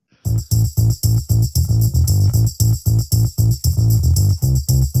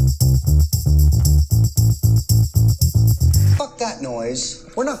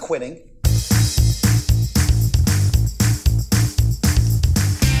We're not quitting.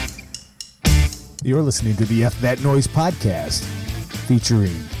 You're listening to the F That Noise podcast,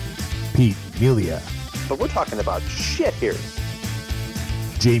 featuring Pete Melia, But we're talking about shit here.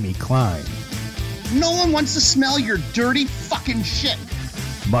 Jamie Klein, No one wants to smell your dirty fucking shit.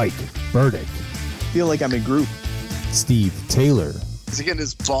 Mike Burdick, Feel like I'm in group. Steve Taylor, Is he getting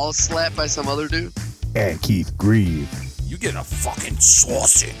his balls slapped by some other dude? and Keith Grieve. You get a fucking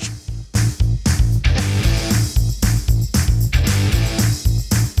sausage.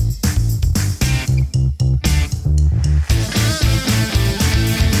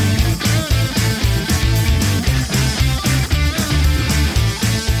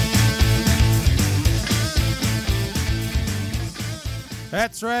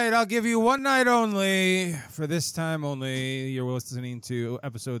 That's right. I'll give you one night only. For this time only, you're listening to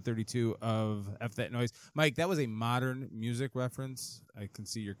episode 32 of F That Noise. Mike, that was a modern music reference. I can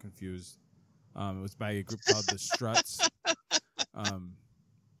see you're confused. It was by a group called The Struts.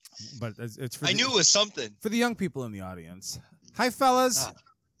 But it's for I knew it was something. for the young people in the audience. Hi, fellas.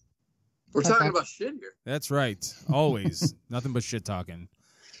 We're talking about shit here. That's right. Always. Nothing but shit talking.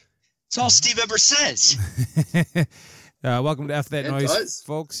 It's all Steve ever says. Welcome to F That It Noise, does.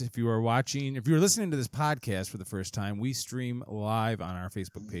 folks. If you are listening to this podcast for the first time, we stream live on our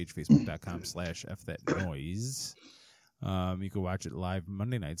Facebook page, facebook.com/FThatNoise. You can watch it live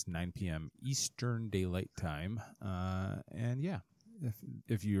Monday nights, 9 p.m. Eastern Daylight Time. And yeah,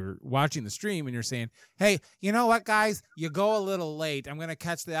 if you're watching the stream and you're saying, hey, you know what, guys, you go a little late. I'm going to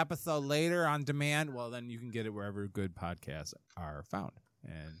catch the episode later on demand. Well, then you can get it wherever good podcasts are found.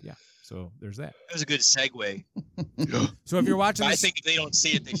 And yeah, so there's that. That was a good segue. So if you're watching I this, think if they don't see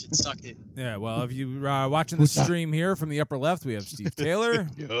it, they should suck it. yeah, well, if you are watching the stream here from the upper left, we have Steve Taylor.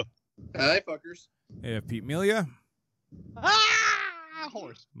 Hi, fuckers. We have Pete Melia,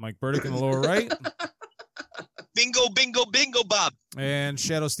 Horse. Mike Burdick in the lower right, Bingo, bingo, bingo, Bob. and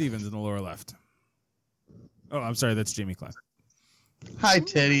Shadow Stevens in the lower left. Oh, I'm sorry, that's Jamie Klein. Hi,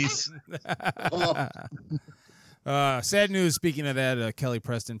 titties. Sad news. Speaking of that, Kelly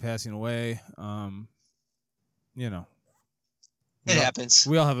Preston passing away. You know, It happens.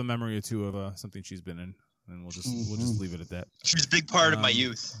 we all have a memory or two of something she's been in, and we'll just leave it at that. She was a big part of my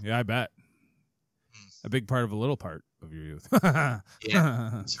youth. Yeah, I bet. A big part of a little part of your youth. Yeah,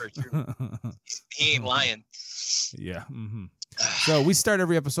 that's very true. He ain't lying. Yeah. Mm-hmm. So we start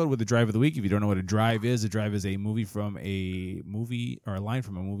every episode with the drive of the week. If you don't know what a drive is a movie from a movie or a line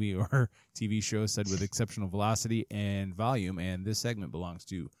from a movie or TV show said with exceptional velocity and volume. And this segment belongs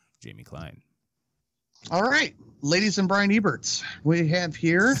to Jamie Klein. All right, ladies and Brian Eberts, we have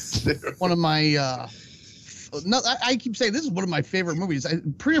here one of my. I keep saying this is one of my favorite movies.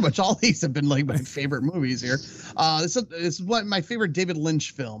 Pretty much all these have been like my favorite movies here. This is one of my favorite David Lynch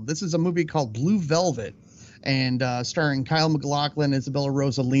film. This is a movie called Blue Velvet, and starring Kyle MacLachlan, Isabella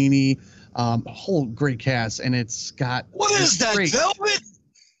Rossellini, a whole great cast, and it's got What is that, Velvet?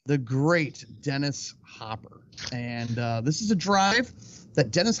 the great Dennis Hopper. And this is a drive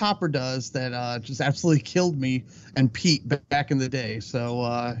that Dennis Hopper does that just absolutely killed me and Pete back in the day.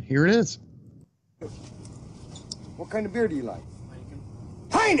 So here it is. What kind of beer do you like?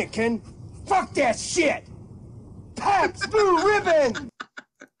 Heineken? Fuck that shit! Pabst Blue Ribbon!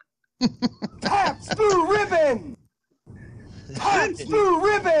 Pabst Blue Ribbon! Pabst Blue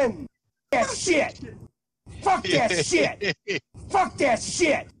Ribbon! That shit! Fuck that shit! Fuck that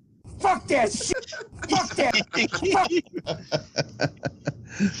shit! Fuck that shit! Fuck that!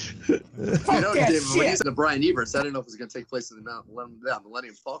 Fuck You know, that David, when you shit! said to Brian Eberts, I didn't know if it was going to take place in the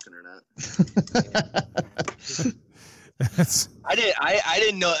Millennium Falcon or not. I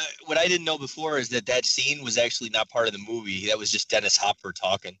didn't know. What I didn't know before is that scene was actually not part of the movie. That was just Dennis Hopper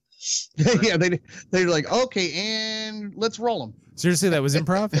talking. Yeah, they're like, okay, and let's roll them. Seriously, that was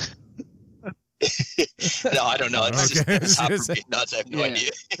improv? No, I don't know. It's just Okay. Dennis Hopper being nuts. I have no idea.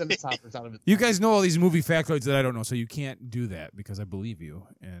 Dennis Hopper's out of it. You guys know all these movie factoids that I don't know, so you can't do that because I believe you.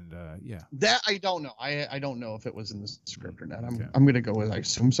 And yeah. That I don't know. I don't know if it was in the script or not. Okay. I'm gonna go with I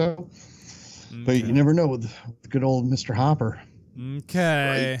assume so. But you never know with good old Mr. Hopper.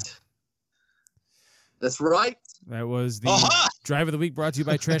 Okay. Right. That's right. That was the Aha! Drive of the Week brought to you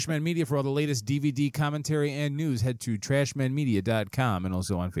by Trashman Media. For all the latest DVD commentary and news, head to trashmanmedia.com and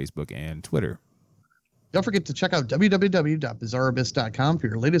also on Facebook and Twitter. Don't forget to check out www.bizarreabyss.com for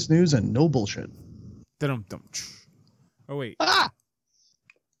your latest news and no bullshit. Oh, wait. Ah!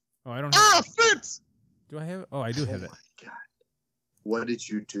 Oh, I don't have Fitz! Do I have it? Oh, I do have it. Oh my God. What did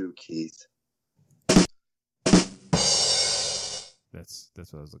you do, Keith? That's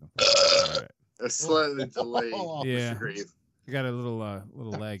what I was looking for. All right. A slightly delayed. Yeah. Mr. Grieve. You got a little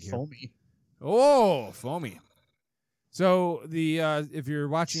lag here. Foamy. Oh, foamy. So the if you're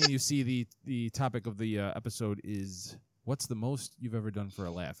watching, you see the topic of the episode is what's the most you've ever done for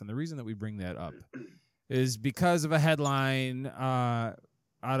a laugh, and the reason that we bring that up is because of a headline out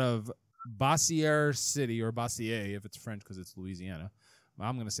of Bossier City, or Bossier if it's French because it's Louisiana.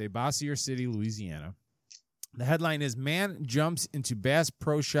 I'm going to say Bossier City, Louisiana. The headline is Man Jumps into Bass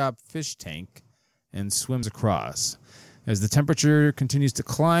Pro Shop Fish Tank and Swims Across. As the temperature continues to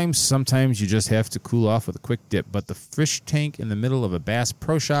climb, sometimes you just have to cool off with a quick dip, but the fish tank in the middle of a Bass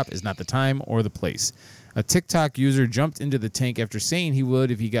Pro Shop is not the time or the place. A TikTok user jumped into the tank after saying he would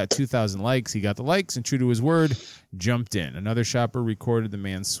if he got 2,000 likes. He got the likes and, true to his word, jumped in. Another shopper recorded the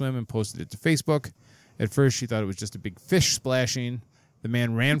man's swim and posted it to Facebook. At first, she thought it was just a big fish splashing. The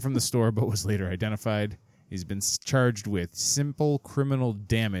man ran from the store but was later identified. He's been charged with simple criminal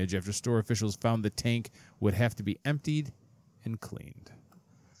damage after store officials found the tank would have to be emptied and cleaned.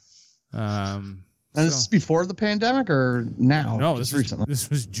 And this is before the pandemic or now? No, Just recently. This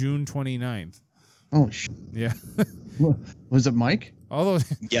was June 29th. Oh, shit. Yeah. Was it Mike? All those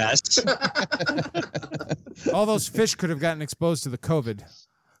Yes. all those fish could have gotten exposed to the COVID.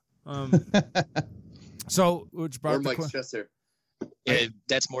 So, which brought Or the Mike's chest hair. Yeah,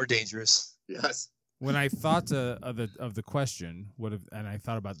 that's more dangerous. Yes. when I thought of the question, and I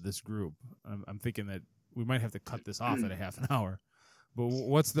thought about this group, I'm thinking that we might have to cut this off at a half an hour. But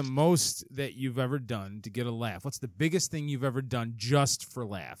what's the most that you've ever done to get a laugh? What's the biggest thing you've ever done just for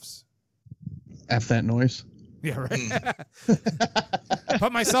laughs? F that noise. Yeah, right.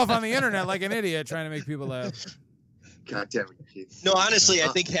 Put myself on the internet like an idiot trying to make people laugh. God damn it, Keith. No, honestly, I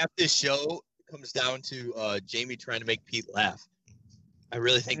think half this show comes down to Jamie trying to make Pete laugh. I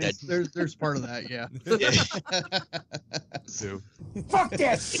really think that There's part of that, yeah. So. Fuck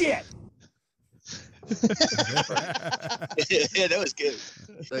that shit! Yeah, that was good.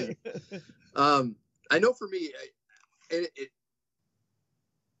 Thank you. I know for me,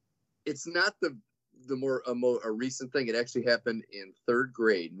 it's not a recent thing. It actually happened in third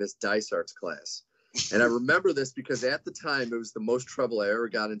grade, Miss Dysart's class. And I remember this because at the time, it was the most trouble I ever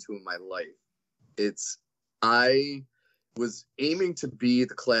got into in my life. I was aiming to be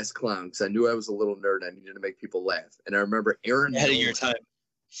the class clown because I knew I was a little nerd. I needed to make people laugh. And I remember Aaron Ahead of Nolan, your time.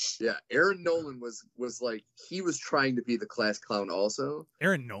 Yeah, Aaron Nolan was like, he was trying to be the class clown also.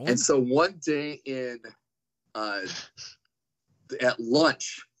 Aaron Nolan? And so one day at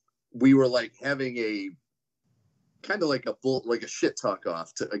lunch, we were like having a kind of like a shit talk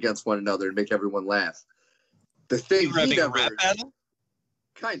off against one another and make everyone laugh. The thing You were having a rap battle?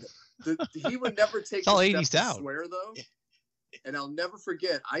 Kind of. He would never take all the 80s step down. to swear though. And I'll never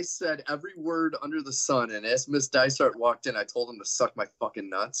forget, I said every word under the sun, and as Miss Dysart walked in, I told him to suck my fucking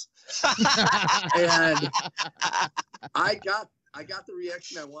nuts. And I got the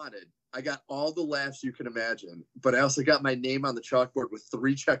reaction I wanted. I got all the laughs you can imagine, but I also got my name on the chalkboard with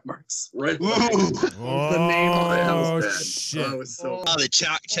 3 check marks. Right? Oh, The name on it. That was bad. shit. Oh, it was so Oh, the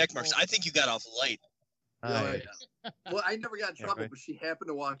check marks. I think you got off light. yeah. Well, I never got in trouble, but she happened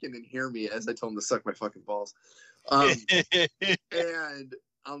to walk in and hear me as I told him to suck my fucking balls. And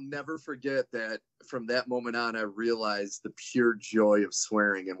I'll never forget that from that moment on, I realized the pure joy of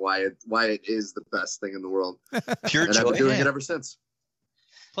swearing and why it is the best thing in the world. Pure And joy. I've been doing it ever since.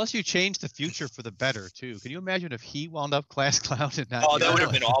 Plus, you changed the future for the better too. Can you imagine if he wound up class clown and not? Oh, you? that would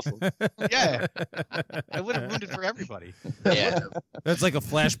have been awful. Yeah, I would have ruined it for everybody. Yeah. That's like a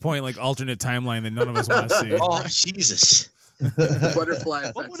Flashpoint, like alternate timeline that none of us want to see. Oh, Jesus. The butterfly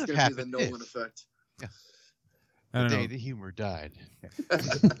effect would is have going to be the happened Nolan effect. I don't The know. day the humor died.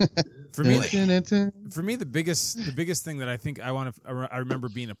 For me, the biggest thing that I think I remember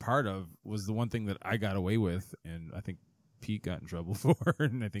being a part of was the one thing that I got away with, and I think Pete got in trouble for,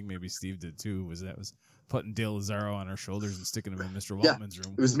 and I think maybe Steve did too. Was putting Dale Lazaro on our shoulders and sticking him in Mr. Waltman's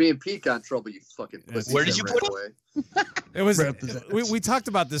room. It was me and Pete got in trouble, you fucking pussy. Where did you put him? away. It was. We talked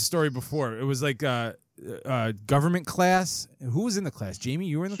about this story before. It was like government class. Who was in the class? Jamie,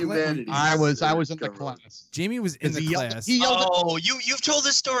 you were in the Humanities. class. I was in the Government. class. Jamie was in the class. He yelled Oh, you've told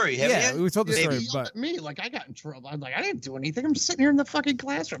this story, haven't Yeah, you? we told the at, story, he yelled but at me like I got in trouble. I'm like, I didn't do anything. I'm sitting here in the fucking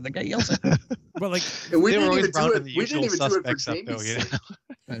classroom. The guy yells at me. like And we They were didn't always even do rounding it. the We didn't usual even do it for suspects up, though, Jamie's you sake. know?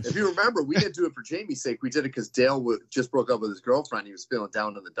 If you remember, we didn't do it for Jamie's sake. We did it because Dale just broke up with his girlfriend. He was feeling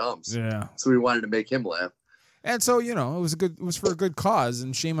down in the dumps. yeah. So we wanted to make him laugh. And so it was for a good cause,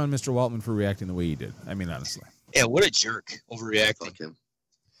 and shame on Mr. Waltman for reacting the way he did. I mean, honestly. Yeah, what a jerk. Overreacting. Fuck him.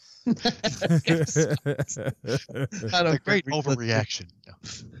 A great overreaction. No.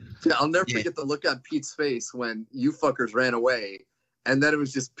 Yeah, I'll never Yeah. forget the look on Pete's face when you fuckers ran away, And then it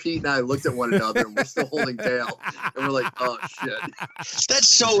was just Pete and I looked at one another, and we're still holding Dale, and we're like, "Oh shit!" That's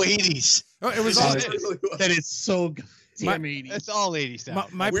so 80s. Oh, it was all. That is so goddamn 80s. It's all 80s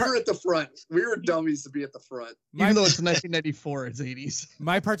stuff. We were at the front. We were dummies to be at the front. Even though it's 1994, it's 80s.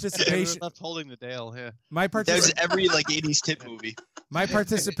 My participation. Left holding the Dale. Yeah. My That was participation. every like 80s tip movie. My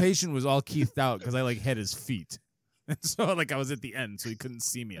participation was all Keithed out because I like had his feet, and so like I was at the end, so he couldn't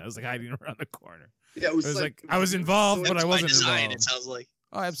see me. I was like hiding around the corner. Yeah, it I was like I was involved, but I By wasn't design, involved. it sounds like.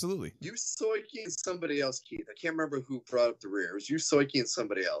 Oh, absolutely. You, Soiky, and somebody else, Keith. I can't remember who brought up the rear. It was you, Soiky, and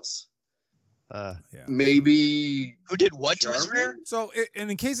somebody else. Yeah. Maybe Who did what to his rear? So,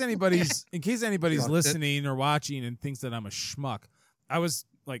 and in case anybody's listening or watching and thinks that I'm a schmuck, I was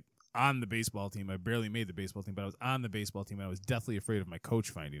like on the baseball team. I barely made the baseball team, but I was on the baseball team. And I was deathly afraid of my coach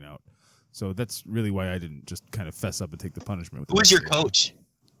finding out. So that's really why I didn't just kind of fess up and take the punishment. Who was your coach?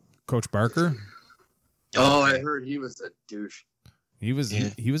 Coach Barker. Oh, I heard he was a douche. He was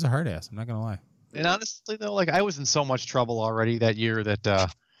he was a hard ass. I'm not gonna lie. And honestly, though, like I was in so much trouble already that year that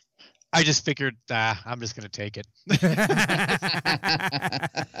I just figured, I'm just gonna take it.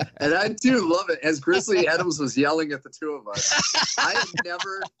 And I do love it. As Grizzly Adams was yelling at the two of us, I had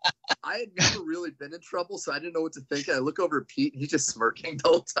never really been in trouble, so I didn't know what to think. I look over at Pete, and he's just smirking the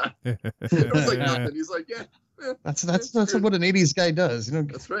whole time. It was like nothing. He's like, yeah. That's what an 80s guy does. You know,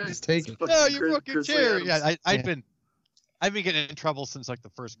 That's right. Just take it. No, you fucking Grizzly chair. Adams. Yeah, I've been getting in trouble since like the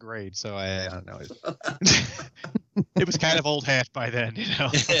first grade, so I don't know. It was kind of old hat by then, you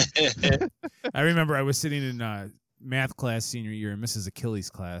know. I remember I was sitting in math class senior year in Mrs. Achilles'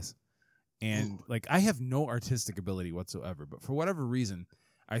 class, and like I have no artistic ability whatsoever, but for whatever reason,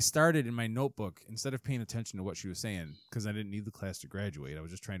 I started in my notebook, instead of paying attention to what she was saying, because I didn't need the class to graduate, I was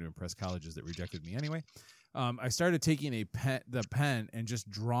just trying to impress colleges that rejected me anyway. I started taking the pen and just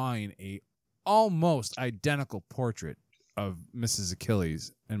drawing a almost identical portrait of Mrs.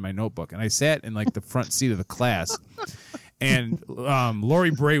 Achilles in my notebook, and I sat in like the front seat of the class, and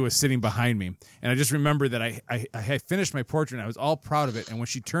Lori Bray was sitting behind me, and I just remember that I had finished my portrait, and I was all proud of it, and when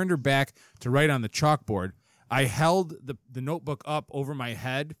she turned her back to write on the chalkboard, I held the notebook up over my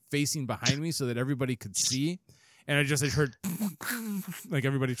head, facing behind me, so that everybody could see, and I heard like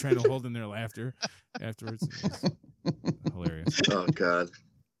everybody trying to hold in their laughter afterwards. It was hilarious. Oh God.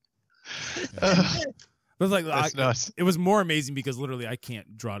 But like it was more amazing because literally I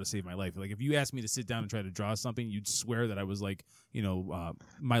can't draw to save my life. Like if you asked me to sit down and try to draw something, you'd swear that I was like,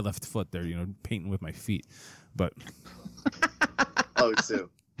 my left foot there, painting with my feet. But Oh, too.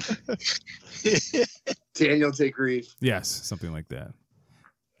 Daniel take grief. Yes, something like that.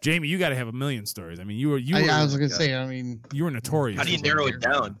 Jamie, you got to have a million stories. I mean, you were. I was gonna say. I mean, you were notorious. How do you narrow it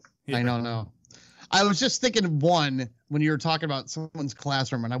down? Yeah. I don't know. I was just thinking one when you were talking about someone's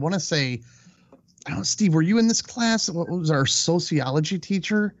classroom, and I want to say, I don't know, Steve, were you in this class? What was our sociology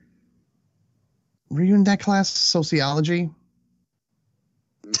teacher? Were you in that class, sociology?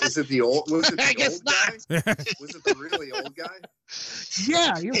 Was it the old? Was it the I guess old guy? Was it the really old guy?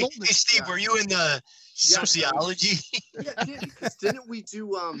 Yeah, he was Hey, old. hey, Steve, were you in the sociology? Yeah, because didn't we do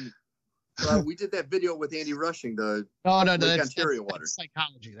we did that video with Andy Rushing, the No, Lake that's Ontario water.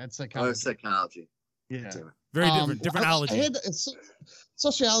 psychology. That's Oh, psychology. psychology. Yeah. Damn it. Very different I ology. had a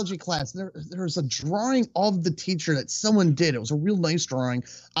sociology class. There was a drawing of the teacher that someone did. It was a real nice drawing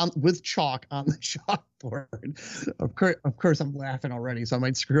with chalk on the chalkboard. Of course, I'm laughing already, so I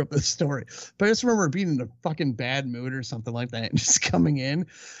might screw up the story. But I just remember being in a fucking bad mood or something like that, and just coming in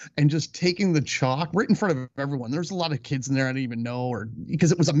and just taking the chalk right in front of everyone. There's a lot of kids in there I didn't even know, or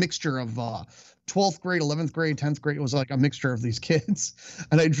because it was a mixture of 12th grade, 11th grade, 10th grade. It was like a mixture of these kids,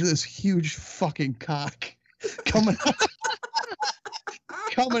 and I drew this huge fucking cock coming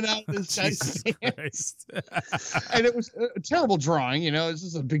out of this guy's hands. And it was a terrible drawing, it's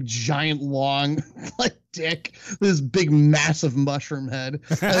just a big giant long like dick, this big massive mushroom head.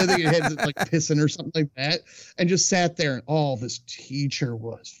 I think it had like pissing or something like that, and just sat there, and this teacher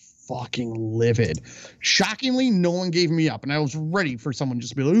was fucking livid. Shockingly, no one gave me up, and I was ready for someone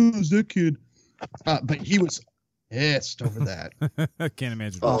just to be like, "Oh, who's that kid?" But he was pissed over that. I can't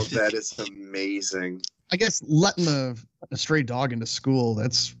imagine. Oh, that is amazing. I guess letting a stray dog into school,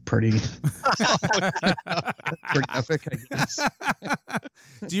 that's pretty, pretty epic, I guess.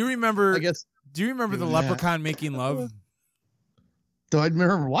 Do you remember? I guess. Do you remember the leprechaun making love? Do I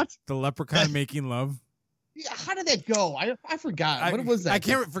remember what? The leprechaun making love. Yeah, how did that go? I forgot. What was that? I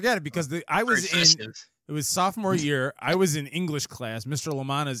can't forget it because I was in. It was sophomore year. I was in English class, Mr.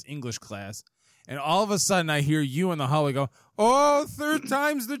 Lamana's English class. And all of a sudden, I hear you in the hallway go, "Oh, third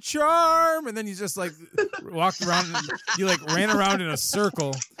time's the charm!" And then you just like walked around, and you like ran around in a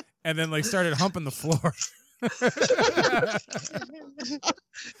circle, and then like started humping the floor.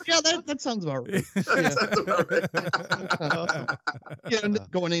 Yeah, that sounds about right. Yeah, and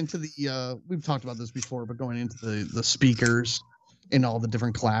going into the we've talked about this before, but going into the speakers in all the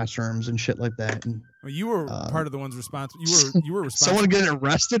different classrooms and shit like that. And Well, you were part of the ones responsible. You were responsible. someone getting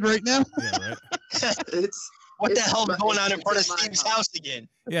arrested right now? Yeah, right. What the It's hell is my- going on in it's front of in my Steve's house. house again?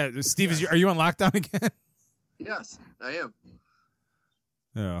 Yeah, Steve, are you on lockdown again? Yes, I am.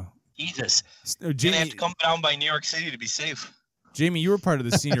 Yeah. Jesus. You're gonna Jamie, have to come down by New York City to be safe. Jamie, you were part of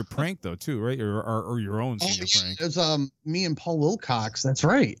the senior prank though, too, right? Or your own Oh, senior yeah, prank. it was me and Paul Wilcox. That's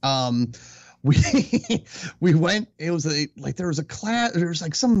right. We went. It was there was a class. There was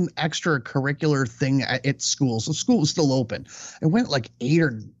like some extracurricular thing at school. So school was still open. It went like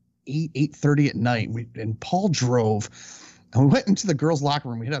 8:30 at night. And Paul drove. And we went into the girls' locker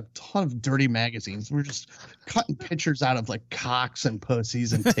room. We had a ton of dirty magazines. We were just cutting pictures out of like cocks and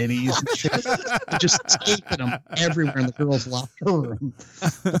pussies and titties and shit. Just taping them everywhere in the girls' locker room.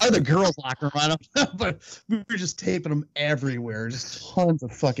 Or the girls' locker room, I don't know. But we were just taping them everywhere. Just tons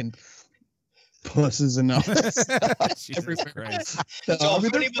of fucking pusses and all that stuff Jesus everywhere. Christ. So I mean,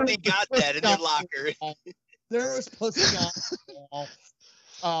 if there's anybody got that in their locker, there was pussy on the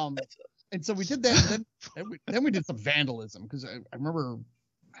wall. And so we did that. And then we did some vandalism because I remember,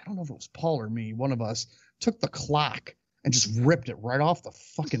 I don't know if it was Paul or me, one of us took the clock and just ripped it right off the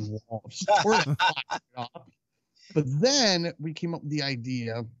fucking wall. Just tore the clock right off. But then we came up with the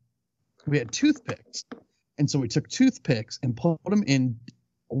idea. We had toothpicks. And so we took toothpicks and put them in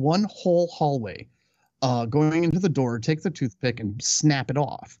one whole hallway, going into the door, take the toothpick and snap it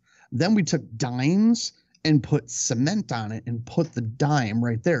off. Then we took dimes and put cement on it and put the dime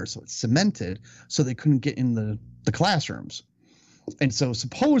right there. So it's cemented so they couldn't get in the classrooms. And so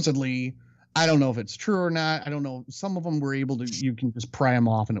supposedly, I don't know if it's true or not. I don't know. Some of them were able to, you can just pry them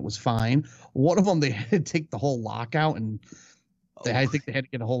off and it was fine. One of them, they had to take the whole lock out and I think they had to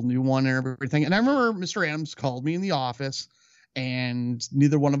get a whole new one and everything. And I remember Mr. Adams called me in the office and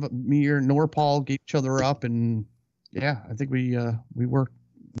neither one of me nor Paul gave each other up. And yeah, I think we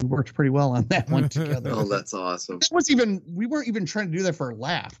worked pretty well on that one together. Oh, that's awesome. We weren't even trying to do that for a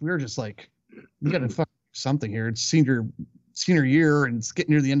laugh. We were just like, we got to fuck something here. It's senior year and it's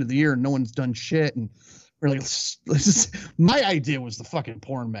getting near the end of the year and no one's done shit. And we're like, my idea was the fucking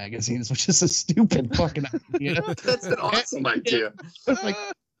porn magazines, which is a stupid fucking idea. That's an awesome idea. I was like,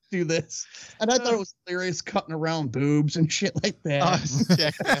 do this. And I thought it was hilarious cutting around boobs and shit like that.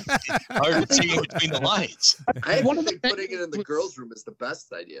 hard to see in between the lines. I One of think the putting it in the girls' room is the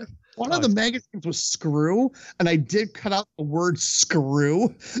best idea. One of the magazines was Screw, and I did cut out the word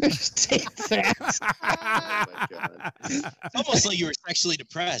screw and just take that. Oh my god. It's almost like you were sexually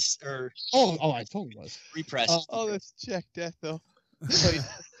depressed or Oh, I totally was. repressed. Oh, that's Jack Death though. But,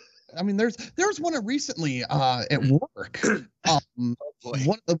 I mean, there was one recently at work.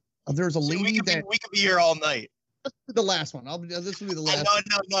 Boy. There's a lady we could be here all night. the last one. This will be the last.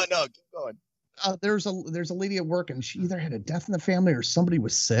 No. Keep going. There's a lady at work and she either had a death in the family or somebody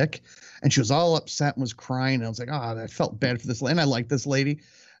was sick and she was all upset and was crying. And I was like, I felt bad for this lady. And I like this lady.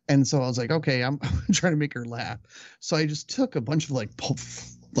 And so I was like, okay, I'm trying to make her laugh. So I just took a bunch of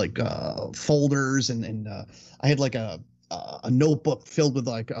folders and I had like a notebook filled with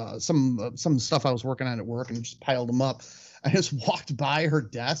like some stuff I was working on at work and just piled them up. I just walked by her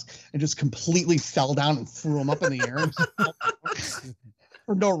desk and just completely fell down and threw them up in the air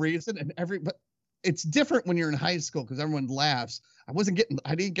for no reason. But it's different when you're in high school because everyone laughs. I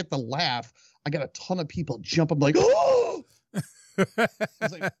didn't get the laugh. I got a ton of people jump up like, oh! I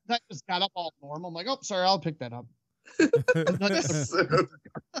was like, I just got up all normal. I'm like, oh, sorry, I'll pick that up.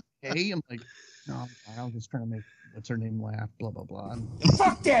 Hey, I'm like, no, I was just trying to make what's her name laugh, blah blah blah.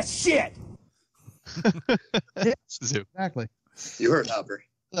 Fuck that shit. Yes, Zoo. exactly. You heard Albert.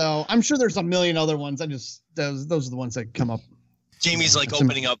 So I'm sure there's a million other ones. Those are the ones that come up. Jamie's like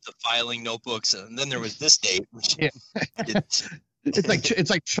opening up the filing notebooks, and then there was this date. Which Yeah. It's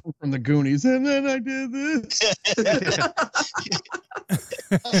like Chunk from the Goonies, and then I did this.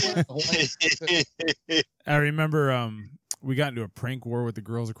 I remember we got into a prank war with the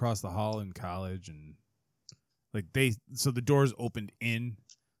girls across the hall in college, and like the doors opened in,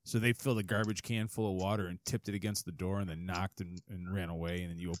 so they filled a garbage can full of water and tipped it against the door and then knocked and ran away,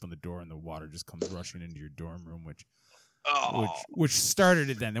 and then you open the door and the water just comes rushing into your dorm room, which started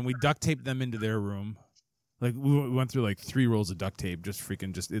it then. Then we duct taped them into their room. Like we went through like 3 rolls of duct tape,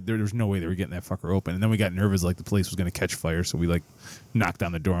 there was no way they were getting that fucker open. And then we got nervous, like the place was going to catch fire, so we like knocked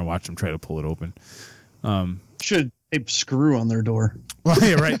on the door and watched them try to pull it open. Should tape Screw on their door. Well,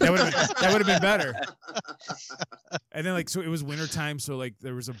 yeah, right. That would have been better. And then so it was wintertime, so like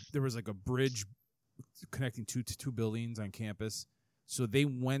there was like a bridge connecting two buildings on campus. So they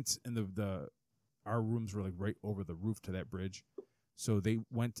went, and our rooms were like right over the roof to that bridge. So they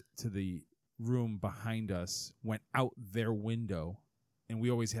went to the room behind us, went out their window, and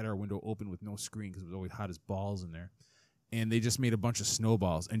we always had our window open with no screen because it was always hot as balls in there. And they just made a bunch of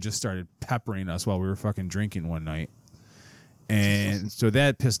snowballs and just started peppering us while we were fucking drinking one night. And so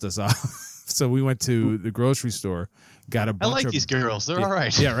that pissed us off. So we went to the grocery store, got a bunch of... these girls. They're all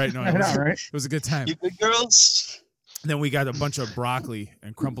right. Yeah, right. No, All right. it was a good time. You good girls? Then we got a bunch of broccoli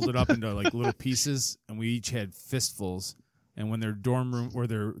and crumpled it up into like little pieces, and we each had fistfuls. And when their dorm room or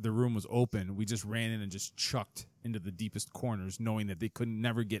their room was open, we just ran in and just chucked into the deepest corners, knowing that they could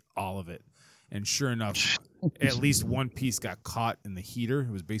never get all of it. And sure enough, at least one piece got caught in the heater.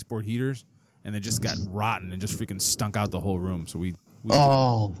 It was baseboard heaters, and they just got rotten and just freaking stunk out the whole room. So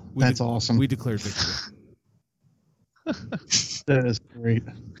that's awesome. We declared victory. That is great.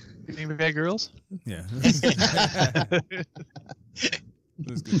 Any bad girls? Yeah. It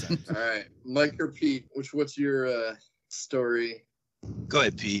was good times. All right, Mike or Pete, what's your story? Go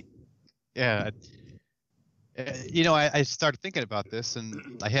ahead, Pete. Yeah. I started thinking about this,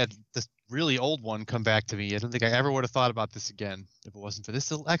 and I had this really old one come back to me. I don't think I ever would have thought about this again if it wasn't for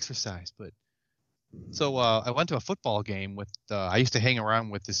this little exercise. But so I went to a football game with. I used to hang around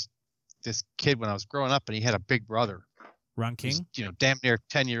with this kid when I was growing up, and he had a big brother. Ron King? He's, damn near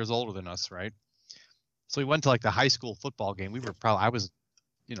 10 years older than us, right? So we went to like the high school football game. I was,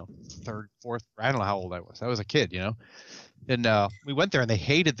 third, fourth. I don't know how old I was. I was a kid, And we went there, and they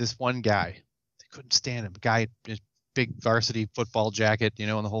hated this one guy. They couldn't stand him. Guy, his big varsity football jacket, and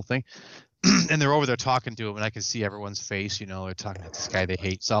the whole thing. And they're over there talking to him, and I can see everyone's face. They're talking to this guy they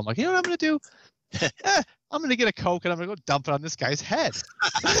hate. So I'm like, you know what I'm going to do? I'm going to get a Coke, and I'm going to go dump it on this guy's head.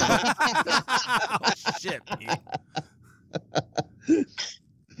 Oh, shit.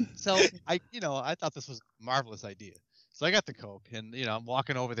 So I thought this was a marvelous idea. So I got the Coke, and I'm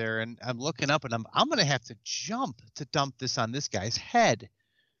walking over there, and I'm looking up, and I'm gonna have to jump to dump this on this guy's head.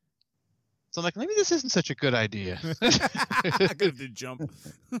 So I'm like, maybe this isn't such a good idea. I could have jump.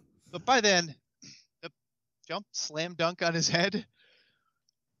 But by then, the jump slam dunk on his head,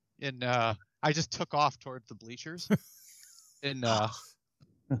 and I just took off towards the bleachers, and I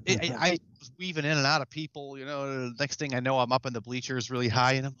was weaving in and out of people. The next thing I know, I'm up in the bleachers really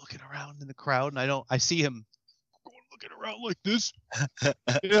high, and I'm looking around in the crowd, and I see him looking around like this,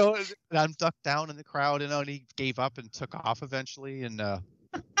 and I'm ducked down in the crowd, and he gave up and took off eventually, and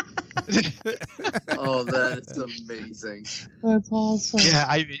Oh, that's amazing. That's awesome. Yeah,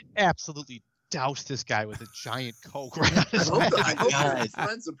 I absolutely doused this guy with a giant Coke right on his head. I hope his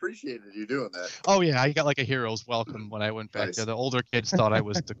friends appreciated you doing that. Oh yeah, I got like a hero's welcome when I went back Nice. there. The older kids thought I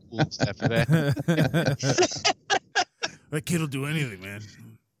was the coolest after that. That kid will do anything, man.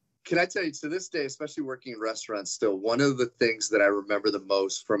 Can I tell you, to this day, especially working in restaurants still, one of the things that I remember the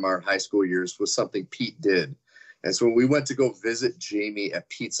most from our high school years was something Pete did. And so when we went to go visit Jamie at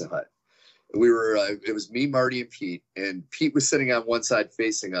Pizza Hut, it was me, Marty, and Pete was sitting on one side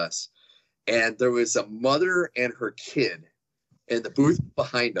facing us. And there was a mother and her kid in the booth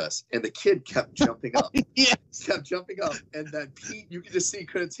behind us, and the kid kept jumping up. Yes. Kept jumping up, and then Pete, you could just see he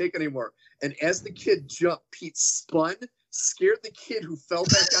couldn't take anymore. And as the kid jumped, Pete spun, scared the kid who fell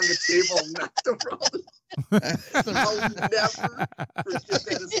back on the table, and knocked over all the. I'll never forget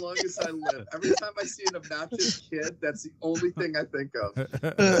that as long as I live. Every time I see an obnoxious kid, that's the only thing I think of.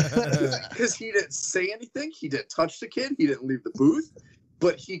 Because he didn't say anything, he didn't touch the kid, he didn't leave the booth,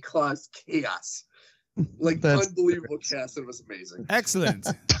 but he caused chaos. That's Unbelievable chaos. It was amazing. Excellent.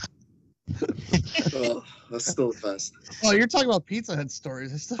 Oh, that's still the best. Oh, you're talking about Pizza Hut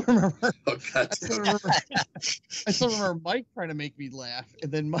stories. I still remember. Oh, God. I still remember Mike trying to make me laugh, and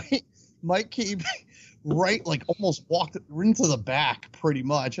then Mike came right, like almost walked into the back, pretty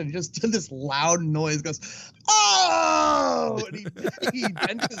much, and he just did this loud noise. Goes, oh! And he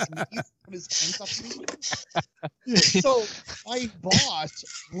bent his knees, put his hands up to me. So my boss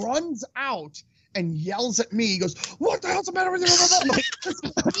runs out and yells at me. He goes, "What the hell's the matter with you?" I'm like, "It's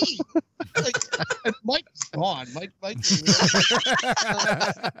me." And Mike's gone. Mike. And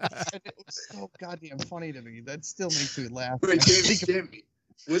it was so goddamn funny to me. That still makes me laugh. Wait, Jamie,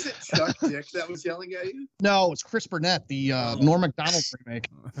 was it Chuck Dick that was yelling at you? No, it's Chris Burnett, the Norm Macdonald remake.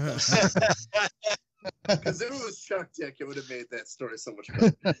 Because if it was Chuck Dick, it would have made that story so much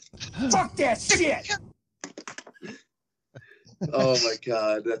better. Fuck that shit! Oh my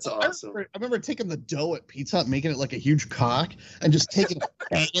God, that's awesome. I remember taking the dough at Pizza Hut, making it like a huge cock, and just taking it,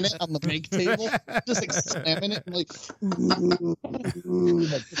 banging it on the bake table, just like slamming it and like,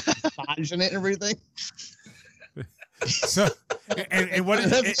 like massaging it and everything. So, and what did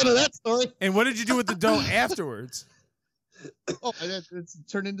That's of that story. And what did you do with the dough afterwards? Oh, it's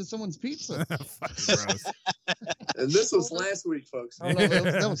turned into someone's pizza. Fucking gross. And this was last week, folks. Oh, no,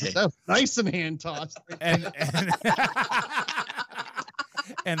 that was nice and hand tossed.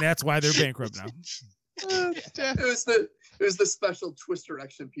 And that's why they're bankrupt now. It was the special Twister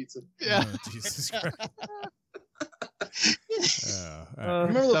action pizza. Yeah. Oh, Jesus Christ.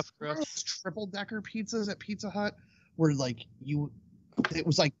 Remember those triple decker pizzas at Pizza Hut where like it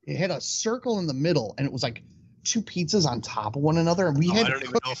was like it had a circle in the middle and it was like two pizzas on top of one another, and we had. I don't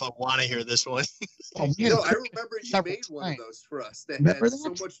even know if I want to hear this one. I remember you made one of those for us that had so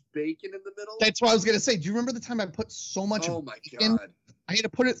much bacon in the middle. That's what I was gonna say. Do you remember the time I put so much? Oh my bacon? God! I had to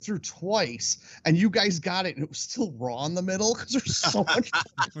put it through twice, and you guys got it, and it was still raw in the middle because there's so much.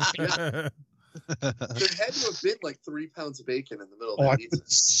 There had to have been like 3 pounds of bacon in the middle. Oh, I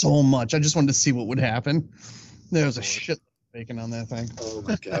put so much. I just wanted to see what would happen. There was a shit bacon on that thing. Oh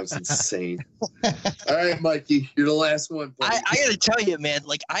my God, it was insane. All right, Mikey, you're the last one. I gotta tell you, man,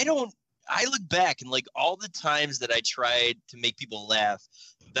 like I look back and like all the times that I tried to make people laugh,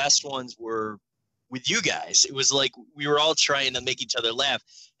 the best ones were with you guys. It was like we were all trying to make each other laugh.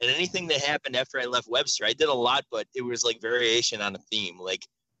 And anything that happened after I left Webster, I did a lot, but it was like variation on a theme. Like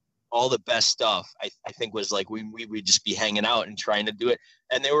all the best stuff I think was like we would just be hanging out and trying to do it.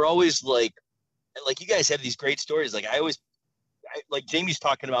 And they were always like you guys have these great stories. Like like Jamie's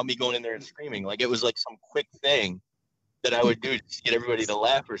talking about me going in there and screaming. Like it was like some quick thing that I would do to get everybody to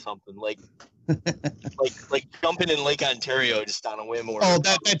laugh or something. Like jumping in Lake Ontario just on a whim. Or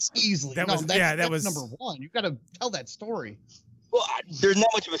that's easily. That was number one. You got to tell that story. Well, there's not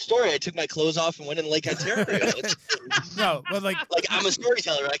much of a story. I took my clothes off and went in Lake Ontario. No, but like I'm a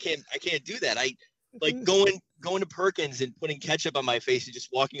storyteller. I can't do that. I like going to Perkins and putting ketchup on my face and just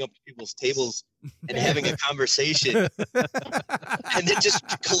walking up to people's tables and having a conversation and then just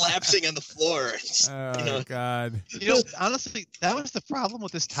collapsing on the floor. Oh, God. Honestly, that was the problem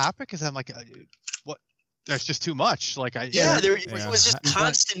with this topic is I'm like, what? There's just too much. Like it was just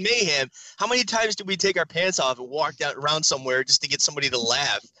constant mayhem. How many times did we take our pants off and walk around somewhere just to get somebody to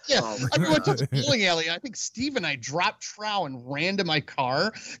laugh? Yeah, I went to the bowling alley. I think Steve and I dropped trow and ran to my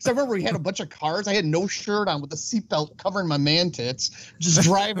car. Because I remember we had a bunch of cars. I had no shirt on with a seatbelt covering my man tits, just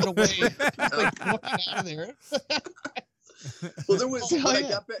driving away, like walking out of there. Well, there was when I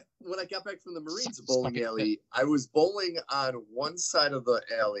got back from the Marines bowling alley. I was bowling on one side of the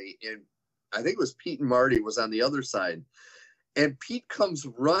alley, and I think it was Pete and Marty was on the other side. And Pete comes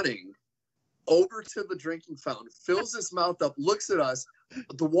running over to the drinking fountain, fills his mouth up, looks at us.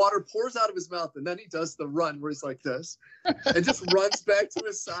 The water pours out of his mouth, and then he does the run where he's like this and just runs back to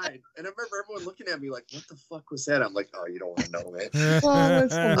his side. And I remember everyone looking at me like, what the fuck was that? I'm like, oh, you don't want to know, man.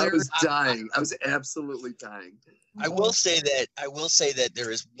 I was dying. I was absolutely dying. I will say that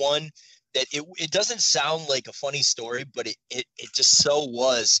there is one that it doesn't sound like a funny story, but it just so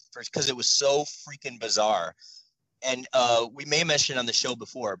was because it was so freaking bizarre. And we may have mentioned on the show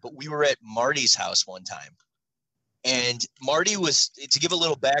before, but we were at Marty's house one time. And Marty was, to give a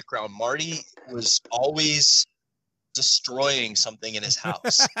little background, Marty was always destroying something in his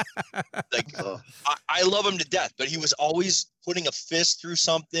house. Like, I love him to death, but he was always putting a fist through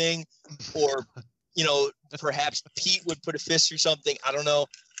something, or, perhaps Pete would put a fist through something. I don't know.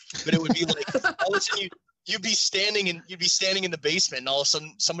 But it would be like all of a sudden you'd be standing in the basement, and all of a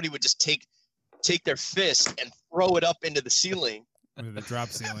sudden somebody would just take their fist and throw it up into the ceiling. Into the drop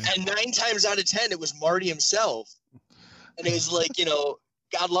ceiling. And 9 times out of 10, it was Marty himself. And it was like,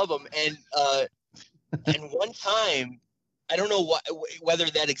 God love him. And one time, I don't know whether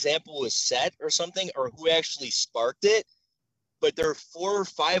that example was set or something, or who actually sparked it, but there were 4 or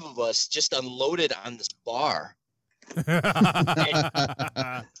 5 of us just unloaded on this bar. and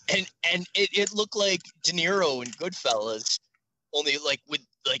it looked like De Niro and Goodfellas, only like with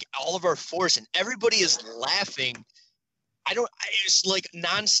like all of our force, and everybody is laughing. It's like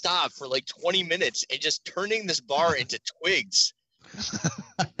nonstop for like 20 minutes and just turning this bar into twigs.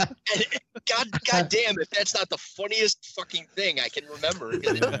 And God damn, if that's not the funniest fucking thing I can remember.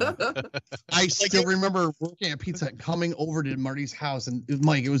 I still remember working at Pizza Hut, coming over to Marty's house, and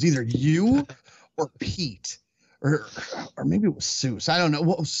Mike, it was either you or Pete. Or maybe it was Seuss. I don't know.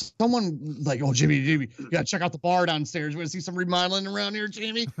 Well, someone like, oh, Jimmy, you gotta check out the bar downstairs. You want to see some remodeling around here,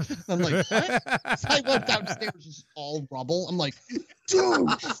 Jamie? I'm like, what? So I went downstairs, just all rubble. I'm like, dude.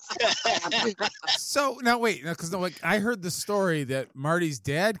 So now wait, because I heard the story that Marty's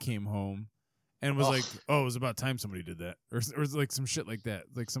dad came home and was like, oh, it was about time somebody did that, or like some shit like that,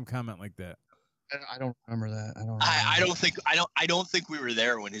 like some comment like that. I don't remember that. I don't think we were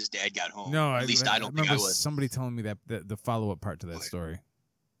there when his dad got home. No, at least I don't think I remember was. somebody telling me that the follow-up part to that story.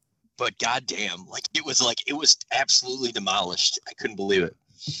 But goddamn, it was absolutely demolished. I couldn't believe it.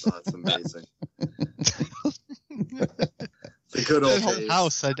 Oh, that's amazing. The good old That whole days.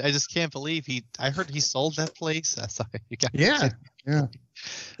 house. I just can't believe I heard he sold that place. That's you got. Yeah. I remember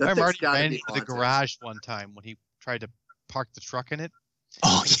thing's Marty gotta ran be into the haunted. garage one time when he tried to park the truck in it.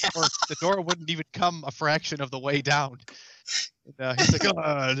 Oh yeah. The door wouldn't even come a fraction of the way down. And, he's like,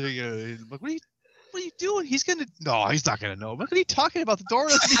 what are you doing? He's not gonna know. What are you talking about? The door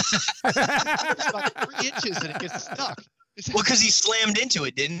is about 3 inches and it gets stuck. Well, because he slammed into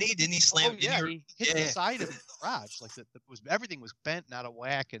it, didn't he? Didn't he slam? Oh, yeah, he hit the Yeah. side of the garage. Like everything was bent and out of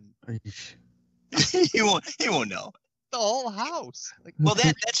whack, and he won't know. the whole house. Like, Well,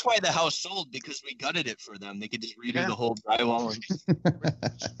 that's why the house sold, because we gutted it for them. They could just redo the whole drywall and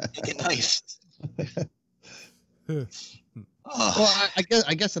make it nice. Well,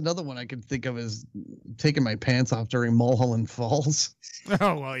 I guess another one I could think of is taking my pants off during Mulholland Falls.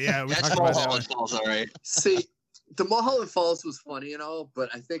 Oh well, yeah, we That's talked about that Mulholland one. Falls, all right. See, the Mulholland Falls was funny and all, but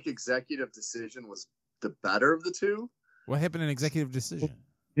I think Executive Decision was the better of the two. What happened in Executive Decision?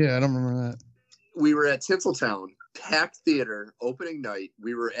 Yeah, I don't remember that. We were at Tinseltown, packed theater, opening night.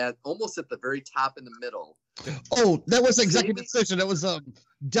 We were almost at the very top in the middle. Oh, that was Executive Decision. That was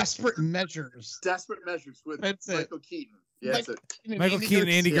Desperate Measures. Desperate Measures with That's it. Michael Keaton. Yeah, that's it. Michael Keaton and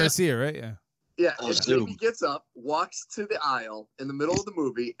Andy Garcia, right? Yeah. Yeah, Oh, and Zoom. Jamie gets up, walks to the aisle in the middle of the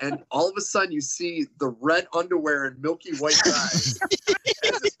movie, and all of a sudden you see the red underwear and milky white eyes.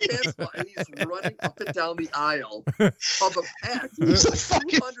 As his pants fall, and he's running up and down the aisle of a pack. 200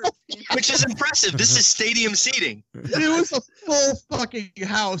 people. Which is impressive. This is stadium seating. It was a full fucking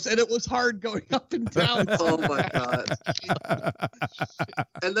house, and it was hard going up and down. Oh my god!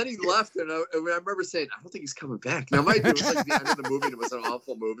 And then he left, and I remember saying, "I don't think he's coming back." Now, mind you, it was like the end of the movie, and it was an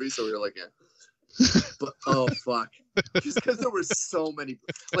awful movie, so we were like, "Yeah." But oh fuck, just because there were so many.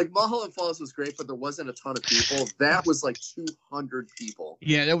 Like Mulholland Falls was great, but there wasn't a ton of people. That was like 200 people.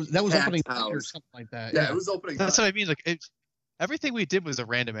 Yeah, that was Packed opening night or house. something like that. Yeah, it was opening. that's night. what I mean. Like everything we did was a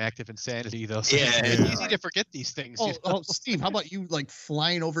random act of insanity, though. So Yeah, it's yeah. easy to forget these things. Oh, you know? oh, Steve, how about you like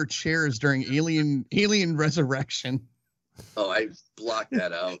flying over chairs during Alien Resurrection? Oh, I blocked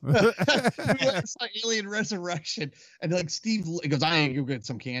that out. We went and saw Alien Resurrection, and like Steve goes, "I ain't go get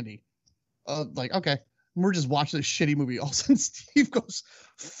some candy." Like okay, and we're just watching this shitty movie. All of a sudden, Steve goes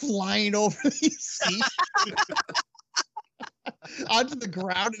flying over these seats onto the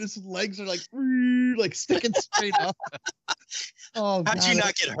ground, and his legs are like sticking straight up. Oh, How'd you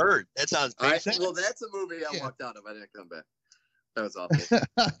not get hurt? That sounds painful. Well, that's a movie I Yeah. walked out of. I didn't come back. That was awful.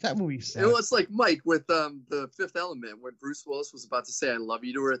 that movie It sucked. was like Mike with the Fifth Element when Bruce Willis was about to say "I love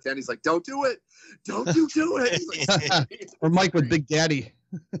you" to her at the end. He's like, "Don't do it! Don't you do it!" He's like, Or Mike with Big Daddy.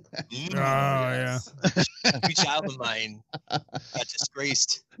 Mm, yeah. Every child of mine got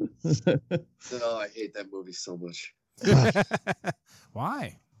disgraced. Oh, I hate that movie so much.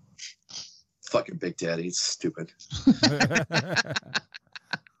 Why? Fucking Big Daddy, it's stupid.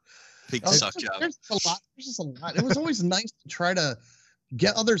 Big Oh, suck job. There's just a lot. It was always nice to try to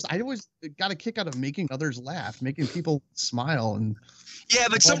get others. I always got a kick out of making others laugh, making people smile, and Yeah,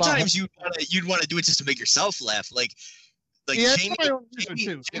 but What about- sometimes you'd want to do it just to make yourself laugh. Like yeah, that's Jamie, my own reason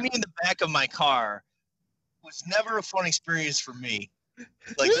Jamie, too. Jamie in the back of my car was never a fun experience for me.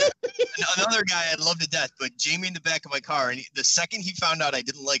 Like another guy I'd love to death, but Jamie in the back of my car, and the second he found out I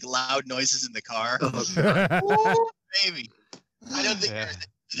didn't like loud noises in the car, Oh, baby, I don't think Yeah.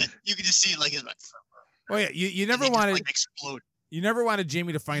 you could just see like his Oh yeah, you never they just, wanted like, explode. you never wanted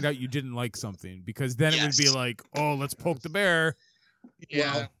Jamie to find out you didn't like something, because then it would be Yes. like, oh, let's poke the bear.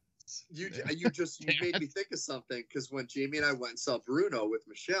 Yeah. you made me think of something because when Jamie and I went and saw Bruno with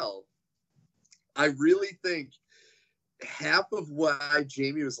Michelle, I really think half of why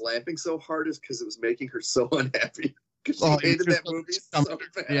Jamie was laughing so hard is because it was making her so unhappy because she Oh, hated you that just- movie so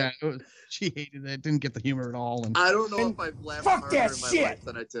bad. Yeah, she hated it. Didn't get the humor at all. And I don't know if I've laughed Fuck harder that in my shit. life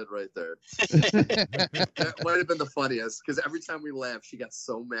than I did right there. That might have been the funniest because every time we laughed, she got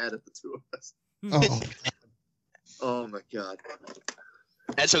so mad at the two of us. oh, Oh my god!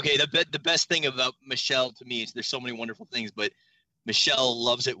 That's okay. The best thing about Michelle to me is there's so many wonderful things, but Michelle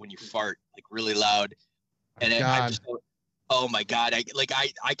loves it when you fart like really loud. And I God. just go, oh my god,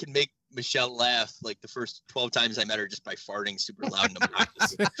 I can make Michelle laugh like the first 12 times I met her just by farting super loud and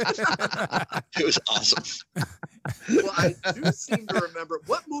obnoxious. It was awesome. Well, I do seem to remember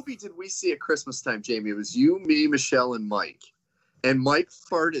what movie did we see at Christmas time, Jamie? It was you, me, Michelle, and Mike. And Mike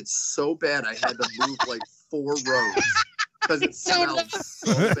farted so bad I had to move like 4 rows. because it smells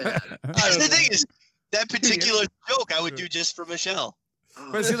so bad. The thing is, that particular joke I would do just for Michelle.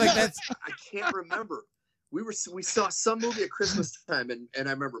 But see, like that's I can't remember. We saw some movie at Christmas time, and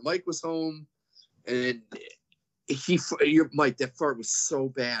I remember Mike was home, and Mike, that fart was so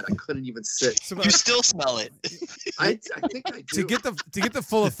bad I couldn't even sit. You still smell it. I think I do. to get the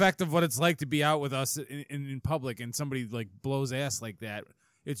full effect of what it's like to be out with us in public and somebody like blows ass like that.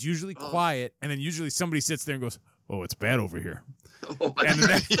 It's usually quiet, and then usually somebody sits there and goes, "Oh, it's bad over here." Oh, and then,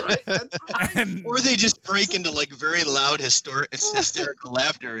 that's right. Or they just break into like very loud hysterical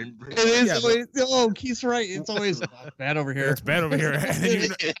laughter. And it is always, Keith's right. It's always bad over here. It's bad over here,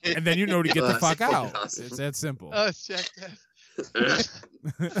 and then you know to get the fuck out. Awesome. It's that simple. Oh, check that.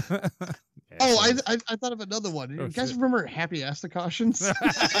 I thought of another one. You guys remember Happy Astacautions?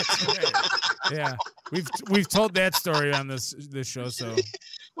 Yeah, we've told that story on this show. So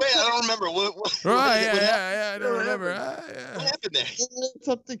wait, I don't remember what. I don't remember. What happened there? It's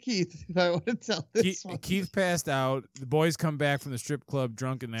up to Keith if I want to tell this one. Keith passed out. The boys come back from the strip club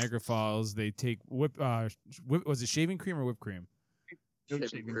drunk in Niagara Falls. They take was it shaving cream or whipped cream?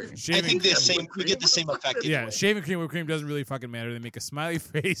 Shaving cream. I think we get the same effect. Yeah, shaving cream, whipped cream doesn't really fucking matter. They make a smiley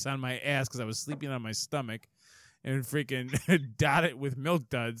face on my ass because I was sleeping on my stomach, and freaking dot it with milk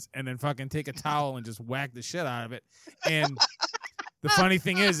duds, and then fucking take a towel and just whack the shit out of it. And the funny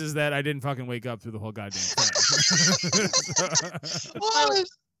thing is that I didn't fucking wake up through the whole goddamn thing. What?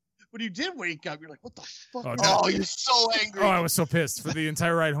 When you did wake up, you're like, "What the fuck?" Oh, you're so angry. Oh, I was so pissed for the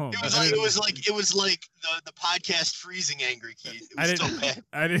entire ride home. It was like the podcast freezing angry, Keith. It was so bad.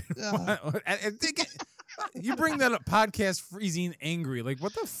 I didn't. You bring that up, podcast freezing angry. Like,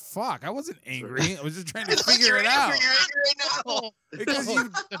 what the fuck? I wasn't angry. I was just trying to figure it out. You're angry right now. Because you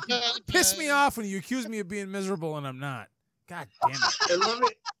piss me off when you accuse me of being miserable and I'm not. God damn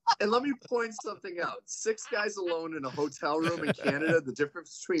it. And let me point something out. 6 guys alone in a hotel room in Canada, the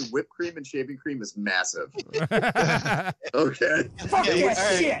difference between whipped cream and shaving cream is massive. Okay. Fuck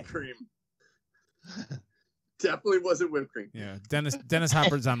that shit. Cream. Definitely wasn't whipped cream. Yeah, Dennis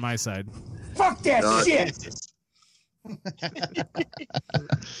Hopper's on my side. Fuck that shit.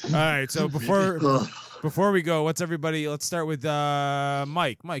 All right, so before we go, let's start with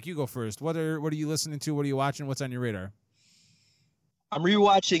Mike. Mike, you go first. What are you listening to? What are you watching? What's on your radar? I'm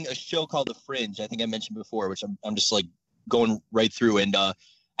rewatching a show called The Fringe. I think I mentioned before, which I'm just like going right through. And I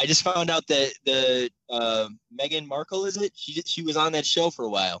just found out that the Meghan Markle, is it? She was on that show for a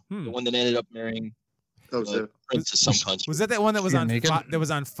while. The one that ended up marrying Prince of some country. Was that one that was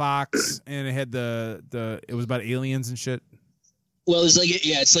on Fox and it had it was about aliens and shit? Well, it's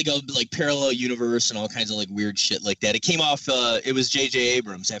like a parallel universe and all kinds of like weird shit like that. It came off. It was J.J.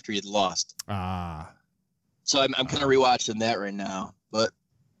 Abrams after he had lost. So I'm kind of rewatching that right now, but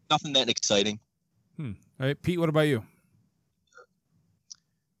nothing that exciting. All right, Pete, what about you?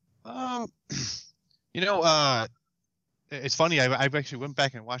 It's funny. I've actually went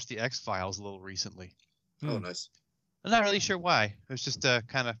back and watched the X-Files a little recently. Oh, nice. I'm not really sure why. It was just I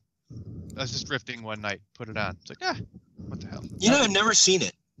was just drifting one night, put it on. It's like, what the hell? I've never seen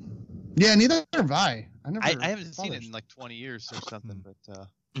it. Yeah, neither have I. I haven't seen it in like 20 years or something, but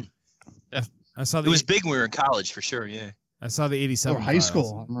yeah. I saw it was big when we were in college for sure. Yeah, I saw the 87 or high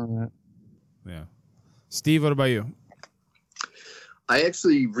school. I remember that. Yeah, Steve, what about you? I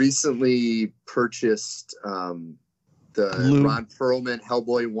actually recently purchased the Ron Perlman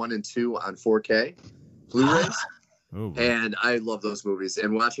Hellboy 1 and 2 on 4K Blu-rays, and I love those movies.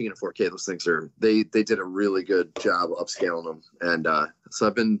 And watching it in 4K, those things they did a really good job upscaling them, and so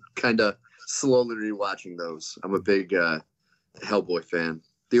I've been kind of slowly rewatching those. I'm a big Hellboy fan.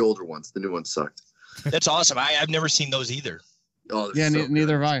 The older ones, the new ones sucked. That's awesome. I've never seen those either. Oh, yeah,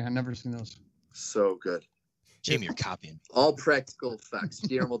 neither have I. I've never seen those. So good. Jamie, you're copying. All practical effects.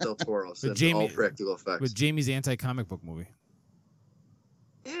 Guillermo del Toro said all practical effects. With Jamie's anti-comic book movie.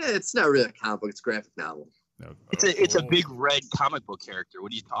 Yeah, it's not really a comic book. It's a graphic novel. It's a big red comic book character.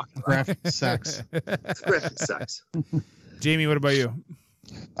 What are you talking about? Graphic sex. It's graphic sex. Jamie, what about you?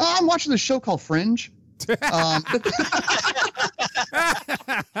 I'm watching this show called Fringe.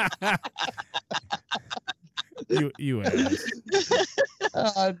 You ass.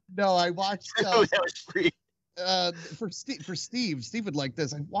 No, I watched. That was free. For Steve would like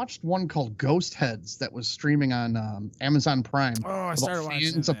this. I watched one called Ghost Heads that was streaming on Amazon Prime. Oh, I started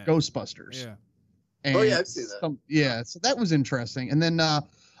watching fans of Ghostbusters. Yeah. And I've seen that. So that was interesting. And then on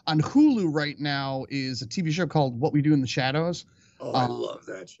Hulu right now is a TV show called What We Do in the Shadows. Oh, I love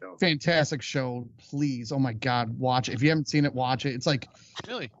that show. Fantastic show. Please. Oh my God. Watch it. If you haven't seen it, watch it. It's like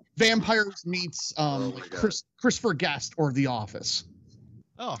really vampires meets Christopher Guest or The Office.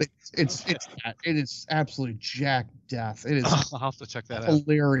 Oh, It is absolutely jack death. It is I'll have to check that a out.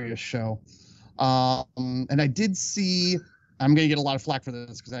 hilarious show. And I did see. I'm going to get a lot of flack for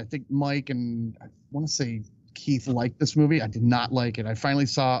this because I think Mike and I want to say Keith liked this movie. I did not like it. I finally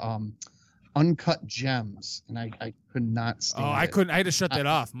saw Uncut Gems, and I could not stand it. I couldn't. I had to shut that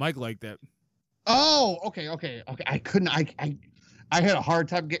off. Mike liked that. Oh, okay. I couldn't. I had a hard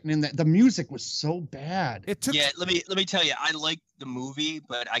time getting in that. The music was so bad. It took. Yeah, let me tell you, I like the movie,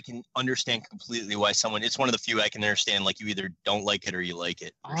 but I can understand completely why someone. It's one of the few I can understand. Like you either don't like it or you like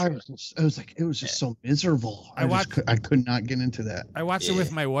it. It was just so miserable. I could not get into that. I watched it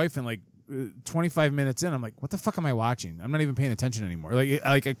with my wife, and like 25 minutes in, I'm like, "What the fuck am I watching? I'm not even paying attention anymore." Like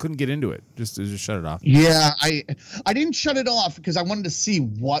I couldn't get into it. Just shut it off. Yeah, I didn't shut it off because I wanted to see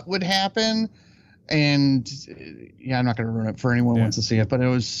what would happen. And yeah, I'm not going to ruin it for anyone who wants to see it, but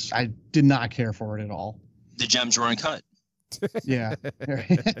I did not care for it at all. The gems were uncut. Yeah.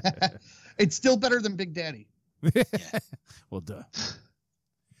 It's still better than Big Daddy. Well, duh.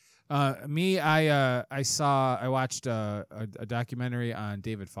 I watched a documentary on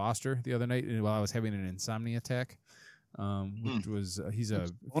David Foster the other night while I was having an insomnia attack. Which was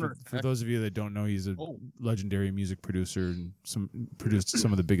for those of you that don't know, he's a legendary music producer and produced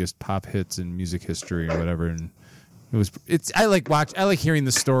some of the biggest pop hits in music history or whatever. And I like hearing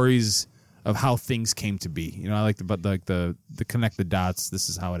the stories of how things came to be. You know, I like the connect the dots. This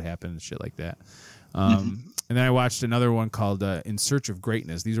is how it happened and shit like that. And then I watched another one called In Search of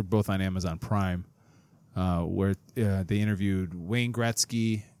Greatness. These are both on Amazon Prime, where they interviewed Wayne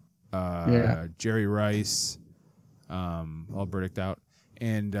Gretzky, Jerry Rice. All verdict out,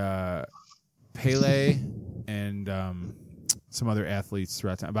 and Pele and some other athletes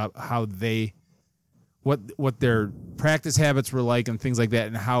throughout time about how what their practice habits were like and things like that,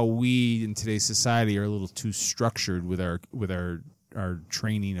 and how we in today's society are a little too structured with our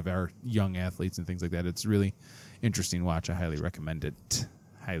training of our young athletes and things like that. It's really interesting watch. I highly recommend it.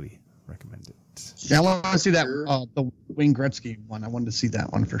 Yeah, I want to see that the Wayne Gretzky one. I wanted to see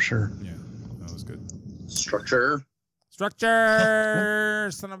that one for sure. Yeah, that was good. Structure,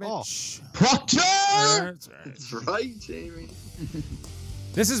 son of a bitch. Proctor! That's right, Jamie.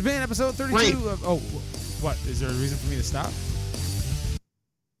 This has been episode 32 of... Oh, what? Is there a reason for me to stop?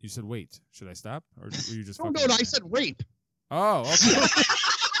 You said wait. Should I stop? Or were you just... No, I said rape. Oh, okay.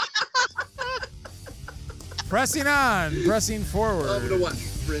 Pressing forward. I'm going to watch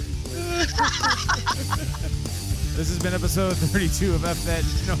Fringe. This has been episode 32 of F That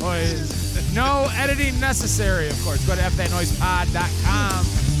Noise. No editing necessary, of course. Go to fthatnoisepod.com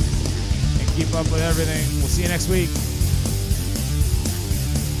and keep up with everything. We'll see you next week.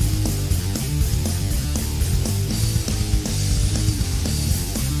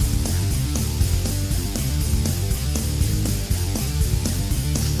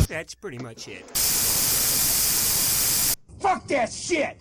 That's pretty much it. Fuck that shit!